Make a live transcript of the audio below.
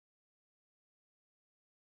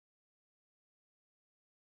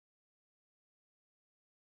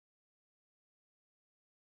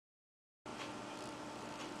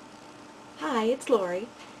Hi, it's Lori,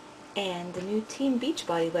 and the new Team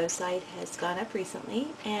Beachbody website has gone up recently,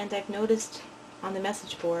 and I've noticed on the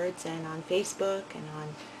message boards and on Facebook and on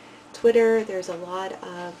Twitter there's a lot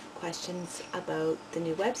of questions about the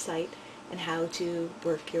new website and how to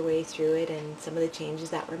work your way through it and some of the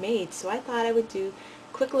changes that were made. So I thought I would do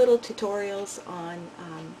quick little tutorials on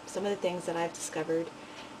some of the things that I've discovered,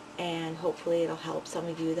 and hopefully it'll help some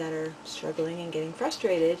of you that are struggling and getting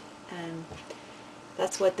frustrated. And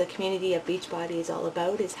that's what the community of Beachbody is all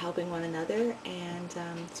about, is helping one another, and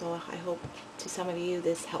so I hope to some of you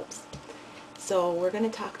this helps. So we're going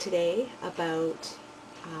to talk today about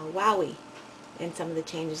WOWY and some of the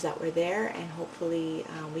changes that were there, and hopefully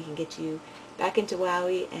we can get you back into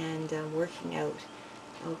WOWY and working out.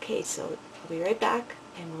 Okay, so I'll be right back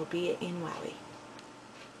and we'll be in WOWY.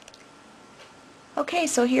 Okay,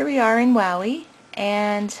 so here we are in WOWY,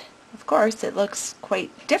 and of course it looks quite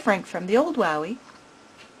different from the old WOWY.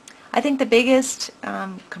 I think the biggest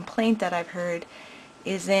complaint that I've heard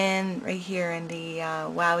is right here in the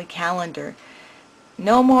WOWY calendar.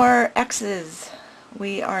 No more X's.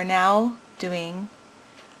 We are now doing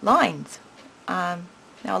lines. Now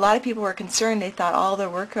a lot of people were concerned. They thought all the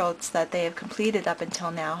workouts that they have completed up until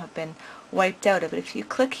now have been wiped out. But if you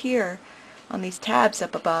click here on these tabs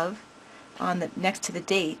up above, next to the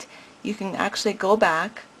date, you can actually go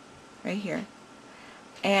back right here,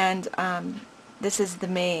 and this is the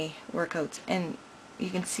May workouts, and you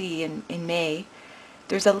can see in May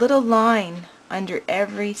there's a little line under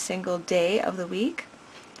every single day of the week,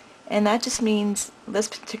 and that just means, in this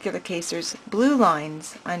particular case, there's blue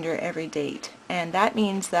lines under every date, and that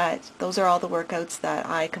means that those are all the workouts that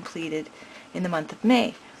I completed in the month of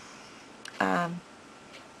May. Now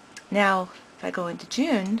if I go into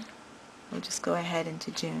June, we'll just go ahead into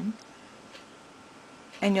June,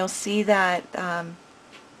 and you'll see that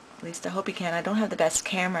at least I hope you can. I don't have the best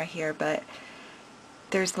camera here, but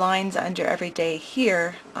there's lines under every day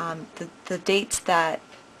here. The dates that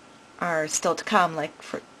are still to come, like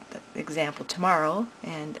for example tomorrow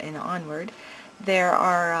and onward, there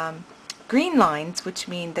are green lines, which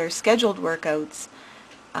mean they're scheduled workouts.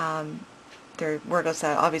 They're workouts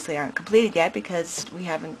that obviously aren't completed yet because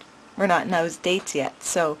we're not in those dates yet.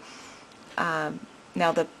 So now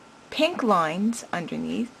the pink lines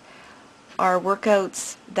underneath are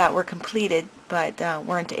workouts that were completed but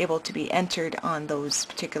weren't able to be entered on those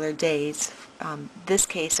particular days. This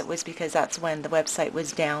case it was because that's when the website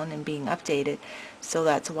was down and being updated, so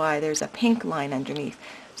that's why there's a pink line underneath.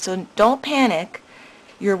 So don't panic,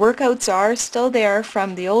 your workouts are still there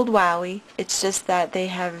from the old WOWY. It's just that they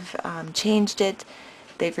have changed it.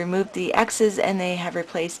 They've removed the X's and they have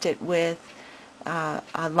replaced it with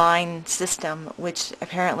a line system, which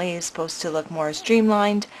apparently is supposed to look more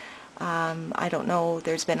streamlined. I don't know,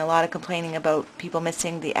 there's been a lot of complaining about people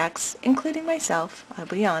missing the X, including myself, I'll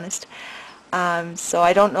be honest. So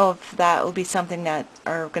I don't know if that will be something that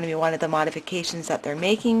are going to be one of the modifications that they're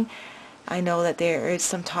making. I know that there is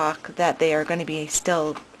some talk that they are going to be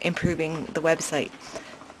still improving the website.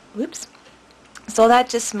 Whoops. So that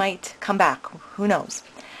just might come back, who knows.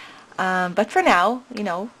 But for now, you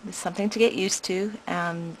know, it's something to get used to.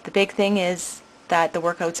 The big thing is that the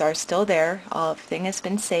workouts are still there. Everything has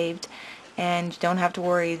been saved, and you don't have to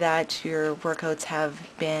worry that your workouts have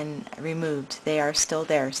been removed. They are still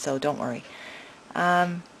there, so don't worry.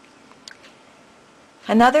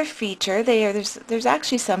 Another feature, there's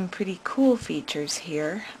actually some pretty cool features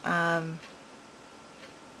here.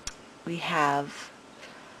 We have,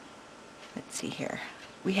 let's see here,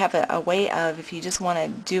 we have a way of, if you just want to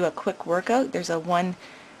do a quick workout, there's a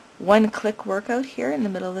one-click workout here in the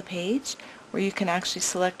middle of the page, where you can actually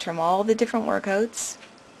select from all the different workouts.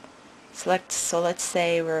 So let's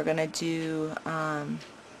say we're going to do,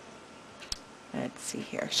 let's see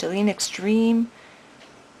here, Chalene Extreme,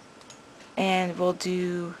 and we'll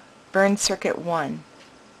do Burn Circuit 1.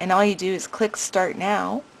 And all you do is click Start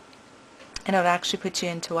Now, and it would actually put you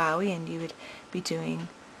into WOWY, and you would be doing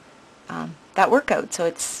that workout. So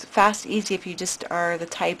it's fast, easy if you just are the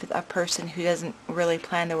type of person who doesn't really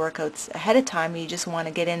plan the workouts ahead of time. You just want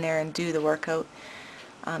to get in there and do the workout.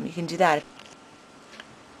 You can do that.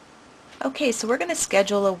 Okay, so we're going to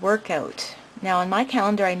schedule a workout. Now on my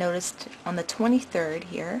calendar I noticed on the 23rd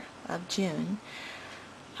here of June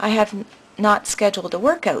I have not scheduled a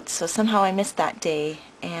workout, so somehow I missed that day,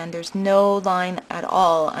 and there's no line at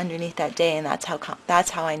all underneath that day, and that's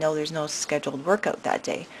how I know there's no scheduled workout that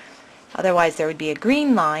day. Otherwise there would be a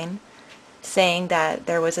green line saying that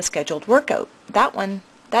there was a scheduled workout.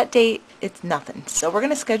 That date, it's nothing. So we're going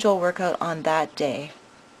to schedule a workout on that day.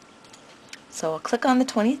 So I'll click on the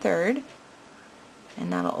 23rd,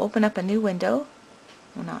 and that'll open up a new window.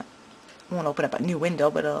 Well, not won't open up a new window,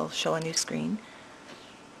 but it'll show a new screen.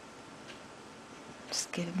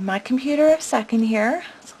 Just give my computer a second here.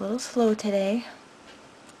 It's a little slow today.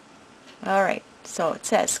 Alright, so it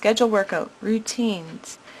says schedule workout,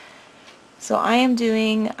 routines. So I am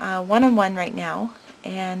doing one-on-one right now,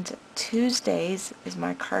 and Tuesdays is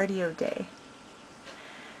my cardio day.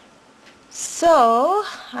 So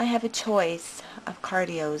I have a choice of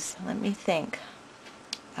cardios. Let me think.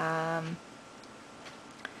 I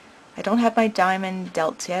don't have my diamond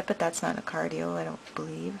delts yet, but that's not a cardio, I don't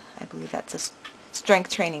believe. I believe that's a strength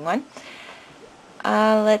training one.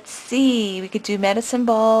 Let's see. We could do medicine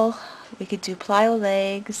ball. We could do plyo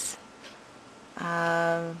legs.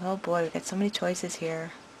 Oh boy, we've got so many choices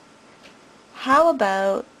here. How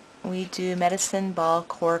about we do medicine ball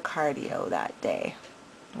core cardio that day?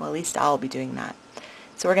 Well, at least I'll be doing that.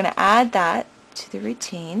 So we're going to add that to the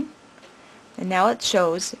routine. And now it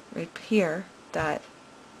shows right here that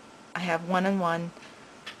I have one-on-one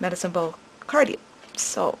medicine ball cardio.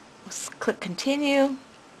 So let's click continue.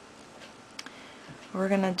 We're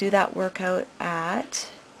going to do that workout at,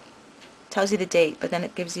 tells you the date, but then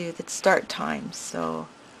it gives you the start time. So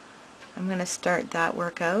I'm going to start that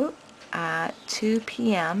workout at 2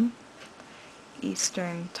 p.m.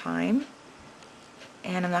 Eastern time.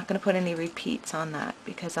 And I'm not going to put any repeats on that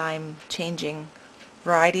because I'm changing.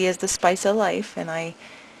 Variety is the spice of life, and I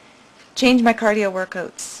change my cardio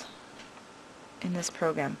workouts in this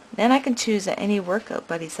program. Then I can choose any workout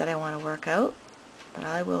buddies that I want to work out, but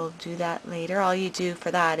I will do that later. All you do for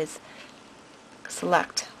that is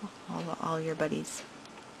select all your buddies.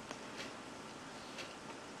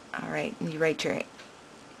 Alright, and you write your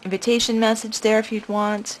invitation message there if you'd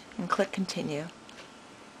want, and click continue.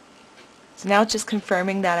 So now it's just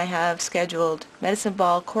confirming that I have scheduled medicine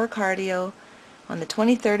ball core cardio on the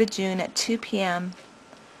 23rd of June at 2 p.m.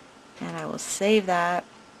 and I will save that.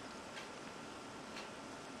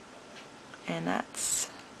 And that's,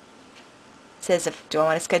 it says, do I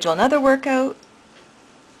want to schedule another workout,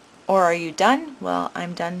 or are you done? Well,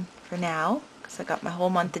 I'm done for now because I got my whole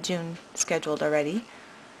month of June scheduled already.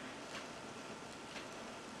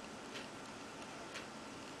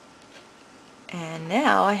 And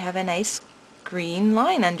now I have a nice green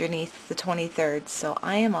line underneath the 23rd, so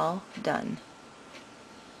I am all done.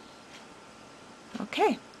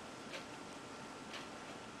 Okay.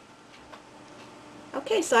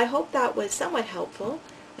 Okay, so I hope that was somewhat helpful.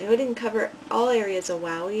 I know I didn't cover all areas of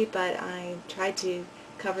WOWY, but I tried to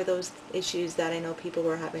cover those issues that I know people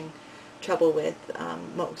were having trouble with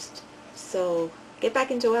most. So get back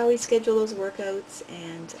into WOWY, schedule those workouts,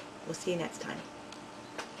 and we'll see you next time.